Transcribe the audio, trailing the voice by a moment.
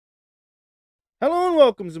Hello and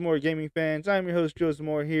welcome, Zamora Gaming fans. I'm your host, Joe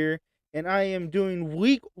Zamora here, and I am doing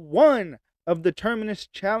week one of the Terminus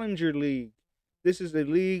Challenger League. This is a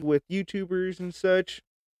league with YouTubers and such,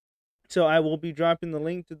 so I will be dropping the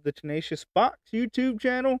link to the Tenacious Fox YouTube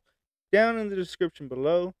channel down in the description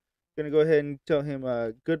below. Gonna go ahead and tell him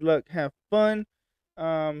good luck, have fun.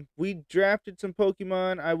 We drafted some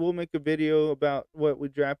Pokemon. I will make a video about what we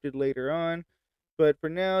drafted later on, but for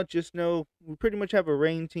now, just know we pretty much have a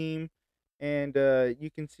rain team, and you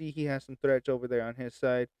can see he has some threats over there on his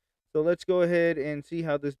side. So let's go ahead and see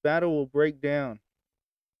how this battle will break down.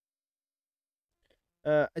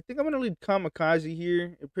 I think I'm gonna lead Kamikaze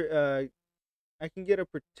here. I can get a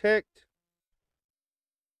Protect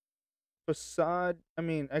Facade. I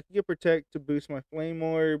can get Protect to boost my Flame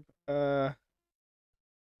Orb. Or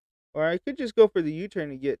I could just go for the U-turn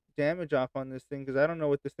to get damage off on this thing because I don't know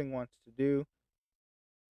what this thing wants to do.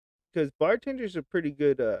 Because Bartender's a pretty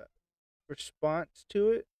good response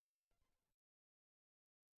to it.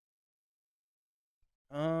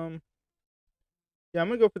 Um, yeah, I'm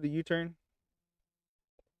gonna go for the U-turn.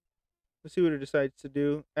 Let's see what it decides to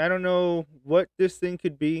do. I don't know what this thing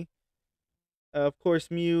could be. Of course,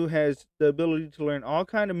 Mew has the ability to learn all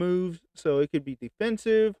kind of moves, so it could be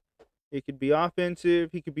defensive, it could be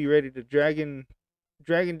offensive. He could be ready to dragon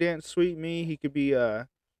dance sweep me. He could be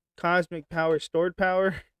cosmic power stored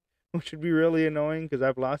power, which would be really annoying because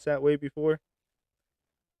I've lost that way before.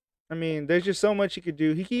 There's just so much he could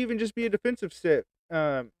do. He could even just be a defensive set,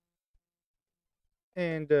 and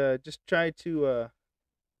just try to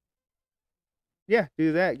yeah,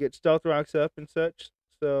 do that. Get stealth rocks up and such.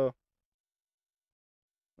 So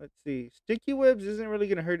let's see. Sticky webs isn't really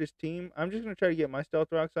gonna hurt his team. I'm just gonna try to get my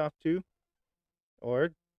stealth rocks off too,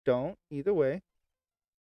 or don't. Either way.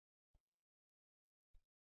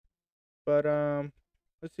 But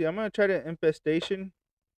let's see. I'm gonna try to infestation.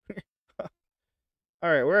 All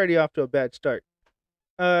right, we're already off to a bad start.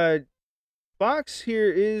 Uh, Fox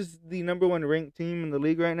here is the number one ranked team in the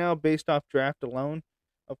league right now, based off draft alone.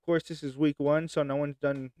 Of course, this is week one, so no one's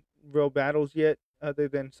done real battles yet, other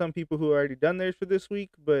than some people who already done theirs for this week.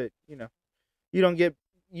 But you don't get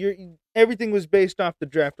your everything was based off the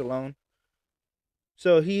draft alone.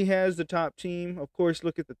 So he has the top team. Of course,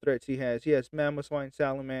 look at the threats he has. He has Mamoswine,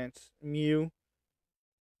 Salamence, Mew.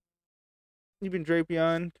 Even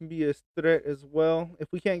Drapion can be a threat as well. If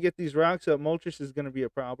we can't get these rocks up, Moltres is going to be a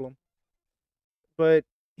problem. But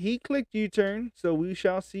he clicked U-turn, so we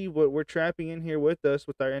shall see what we're trapping in here with us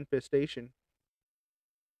with our infestation.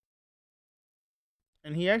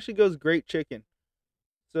 And he actually goes great chicken.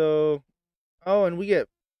 So, oh, and we get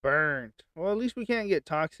burned. Well, at least we can't get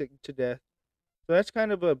toxic to death. So that's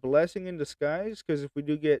kind of a blessing in disguise, because if we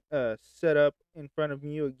do get set up in front of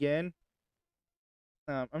Mew again,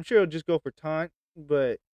 I'm sure he'll just go for taunt,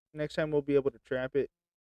 but next time we'll be able to trap it.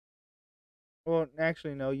 Well,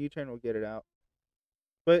 actually, no, U-turn will get it out.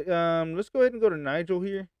 But let's go ahead and go to Nigel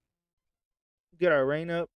here. Get our rain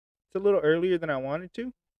up. It's a little earlier than I wanted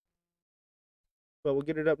to, but we'll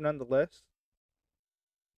get it up nonetheless.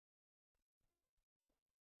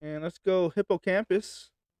 And let's go Hippocampus,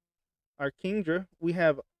 our Kingdra. We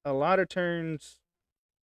have a lot of turns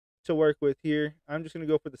to work with here. I'm just going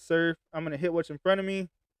to go for the Surf. I'm going to hit what's in front of me.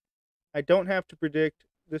 I don't have to predict.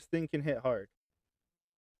 This thing can hit hard.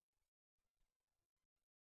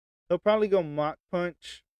 He'll probably go Mach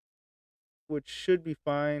Punch, which should be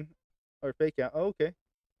fine. Or Fake Out. Oh, okay.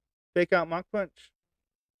 Fake Out Mach Punch.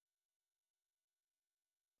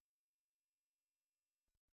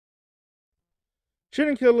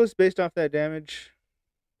 Shouldn't kill us based off that damage.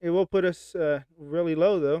 It will put us really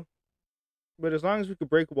low, though. But as long as we could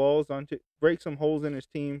break some holes in his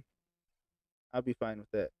team, I'll be fine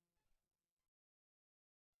with that.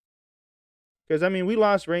 Because we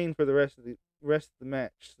lost rain for the rest of the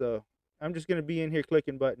match, so I'm just gonna be in here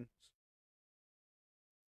clicking buttons.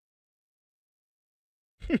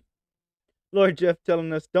 Lord Jeff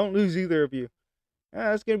telling us don't lose either of you.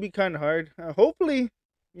 That's gonna be kind of hard. Hopefully,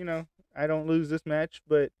 I don't lose this match,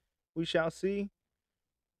 but we shall see.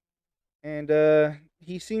 And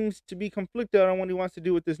he seems to be conflicted on what he wants to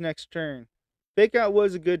do with this next turn. Fake Out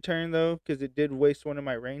was a good turn though, because it did waste one of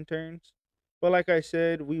my rain turns. But like I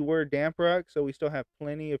said, we were Damp Rock, so we still have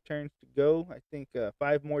plenty of turns to go. I think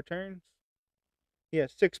 5 more turns. He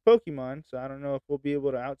has 6 Pokemon, so I don't know if we'll be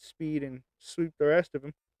able to outspeed and sweep the rest of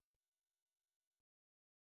them.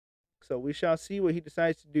 So we shall see what he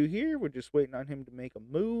decides to do here. We're just waiting on him to make a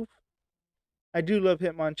move. I do love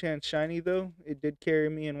Hitmonchan's Shiny, though. It did carry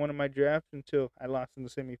me in one of my drafts until I lost in the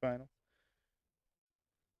semifinal.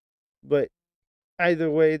 But either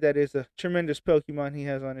way, that is a tremendous Pokemon he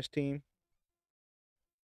has on his team.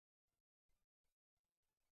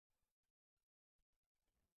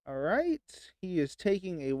 Alright. He is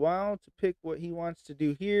taking a while to pick what he wants to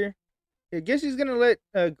do here. I guess he's going to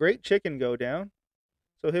let Great Chicken go down.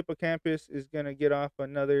 So Hippocampus is going to get off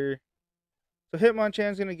another. So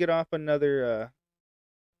Hitmonchan's going to get off another.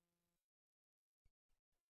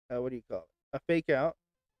 What do you call it? A fake out.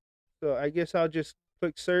 So I guess I'll just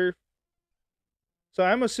click Surf. So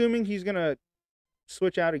I'm assuming he's going to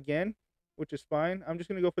switch out again, which is fine. I'm just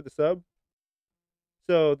going to go for the sub.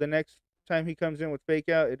 So the next time he comes in with fake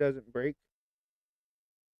out, it doesn't break.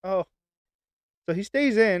 Oh. So he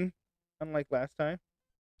stays in, unlike last time.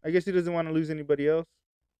 I guess he doesn't want to lose anybody else.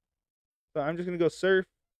 So I'm just going to go Surf.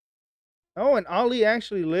 Oh, and Ollie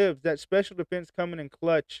actually lives. That special defense coming in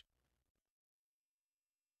clutch.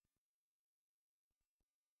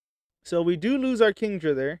 So we do lose our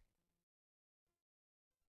Kingdra there.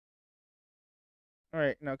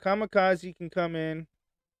 Alright, now Kamikaze can come in.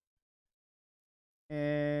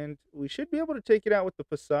 And we should be able to take it out with the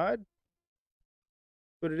Facade.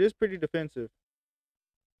 But it is pretty defensive.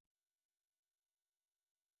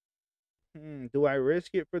 Do I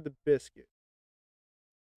risk it for the biscuit?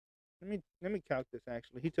 Let me calc this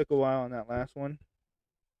actually. He took a while on that last one.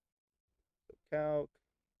 So calc.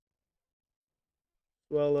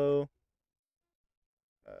 Swallow.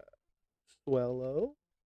 Swallow.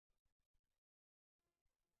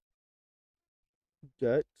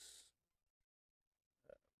 Guts.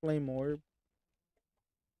 Flame Orb.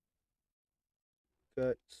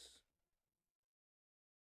 Guts.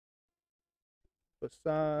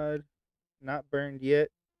 Facade. Not burned yet.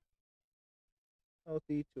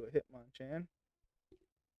 Healthy to a Hitmonchan.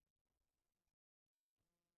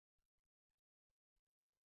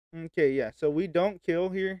 Okay, yeah. So we don't kill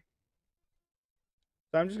here.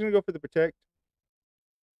 So I'm just going to go for the Protect.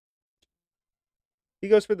 He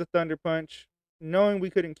goes for the Thunder Punch, knowing we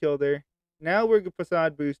couldn't kill there. Now we're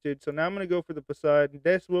Facade boosted, so now I'm going to go for the Facade.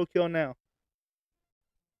 This will kill now.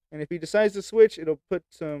 And if he decides to switch, it'll put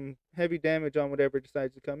some heavy damage on whatever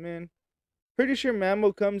decides to come in. Pretty sure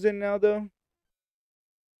Mammo comes in now, though.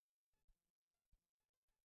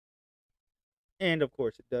 And, of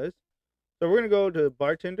course, it does. So we're going to go to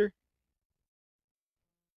Bartender.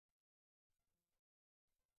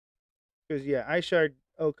 Because, yeah, Ice Shard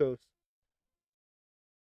Okos.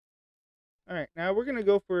 Alright, now we're going to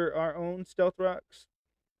go for our own Stealth Rocks.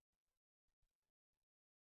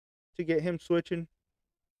 To get him switching.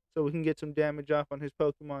 So we can get some damage off on his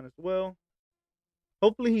Pokemon as well.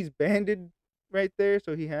 Hopefully he's banded right there,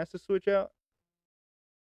 so he has to switch out.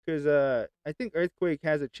 Because I think Earthquake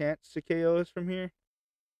has a chance to KO us from here.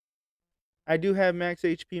 I do have max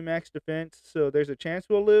HP, max defense, so there's a chance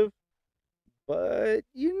we'll live. But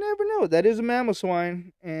you never know. That is a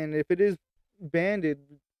Mamoswine, and if it is banded,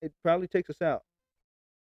 it probably takes us out.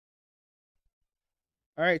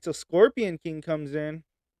 Alright, so Scorpion King comes in.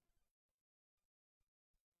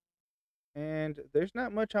 And there's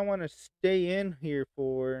not much I want to stay in here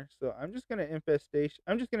for, so I'm just gonna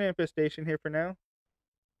infestation here for now.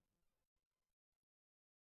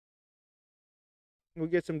 We'll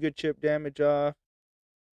get some good chip damage off.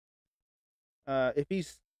 If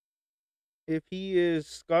he is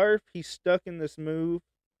Scarf, he's stuck in this move.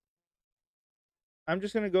 I'm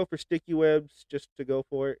just gonna go for Sticky Webs just to go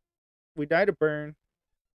for it. We die to burn.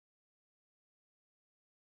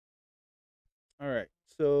 Alright,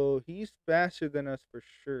 so he's faster than us for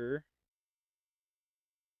sure.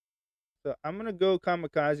 So I'm gonna go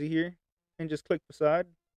Kamikaze here and just click Facade.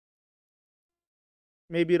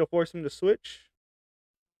 Maybe it'll force him to switch.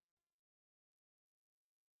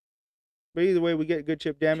 But either way, we get good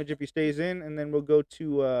chip damage if he stays in, and then we'll go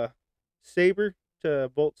to Saber to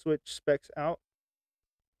Volt Switch Specs out.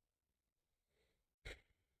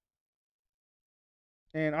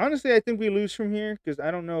 And honestly, I think we lose from here because I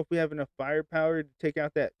don't know if we have enough firepower to take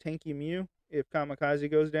out that tanky Mew if Kamikaze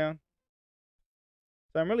goes down.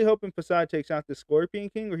 So I'm really hoping Facade takes out the Scorpion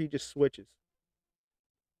King or he just switches.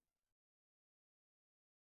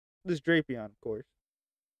 This Drapion, of course.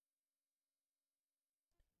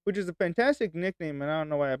 Which is a fantastic nickname, and I don't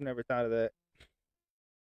know why I've never thought of that.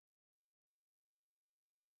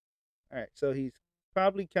 Alright, so he's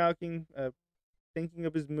probably calcing, thinking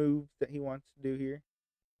of his moves that he wants to do here.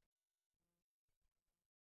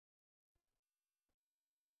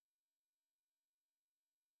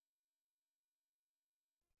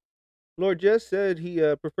 Lord just said he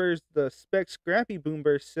prefers the Spec Scrappy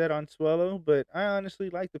Boomburst set on Swellow, but I honestly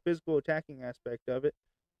like the physical attacking aspect of it.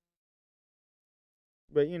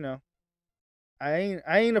 But you know, I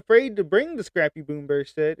ain't afraid to bring the Scrappy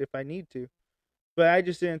Boomburst set if I need to. But I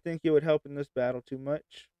just didn't think it would help in this battle too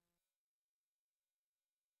much.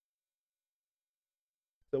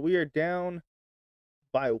 So we are down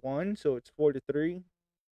by 1, so it's 4-3.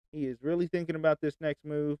 He is really thinking about this next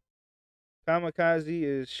move. Kamikaze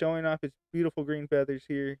is showing off its beautiful green feathers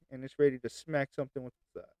here, and it's ready to smack something with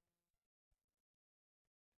its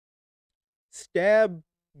stab.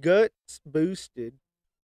 Guts boosted.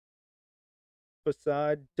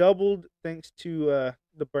 Facade doubled thanks to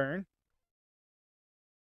the burn.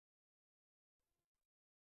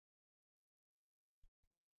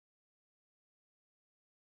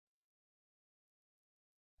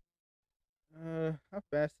 How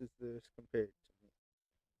fast is this compared to me?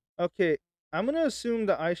 Okay, I'm gonna assume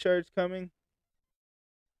the ice shard's coming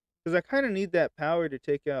because I kind of need that power to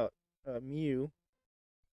take out Mew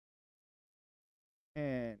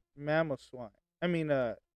and Mamoswine. I mean,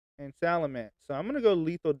 and Salamence. So I'm gonna go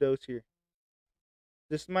lethal dose here.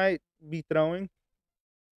 This might be throwing,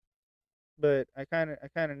 but I kind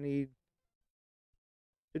of need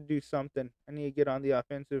to do something. I need to get on the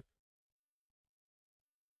offensive.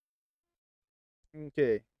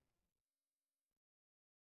 Okay.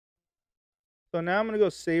 So now I'm gonna go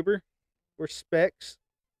Saber. We're Specs.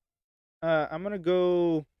 I'm gonna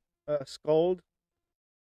go Scald.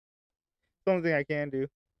 It's the only thing I can do.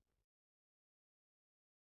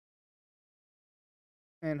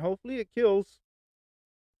 And hopefully it kills.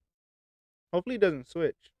 Hopefully it doesn't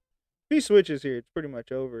switch. If he switches here, it's pretty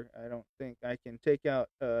much over. I don't think I can take out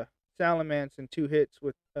Salamence in 2 hits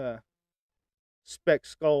with Spec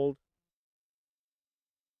Scald.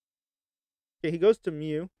 Okay, he goes to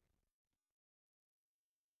Mew.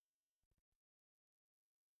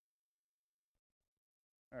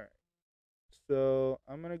 Alright. So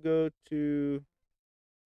I'm gonna go to,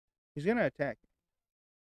 he's gonna attack.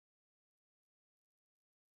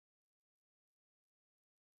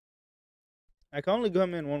 I can only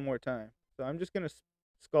come in one more time. So I'm just gonna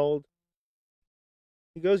Scald.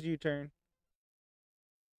 He goes U-turn.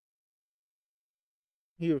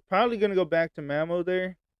 He was probably gonna go back to Mamo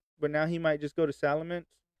there, but now he might just go to Salamence.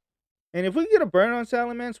 And if we get a burn on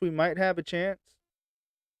Salamence, we might have a chance.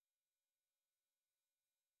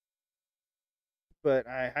 But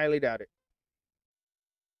I highly doubt it.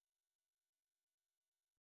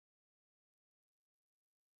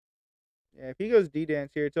 Yeah, if he goes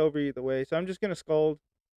D-Dance here, it's over either way. So I'm just gonna Scald.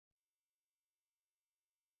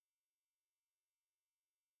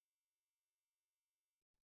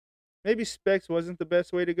 Maybe Specs wasn't the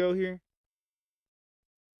best way to go here.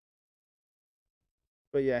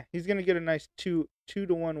 But yeah, he's gonna get a nice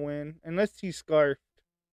 2-1 win. Unless he's scarfed,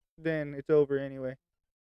 then it's over anyway.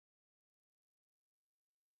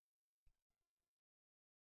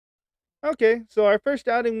 Okay, so our first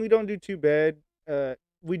outing we don't do too bad.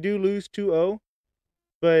 We do lose 2-0,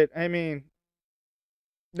 but I mean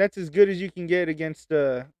that's as good as you can get against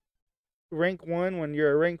rank 1 when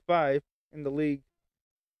you're a rank 5 in the league.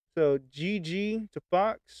 So GG to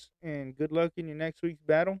Fox, and good luck in your next week's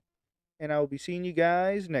battle. And I will be seeing you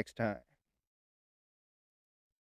guys next time.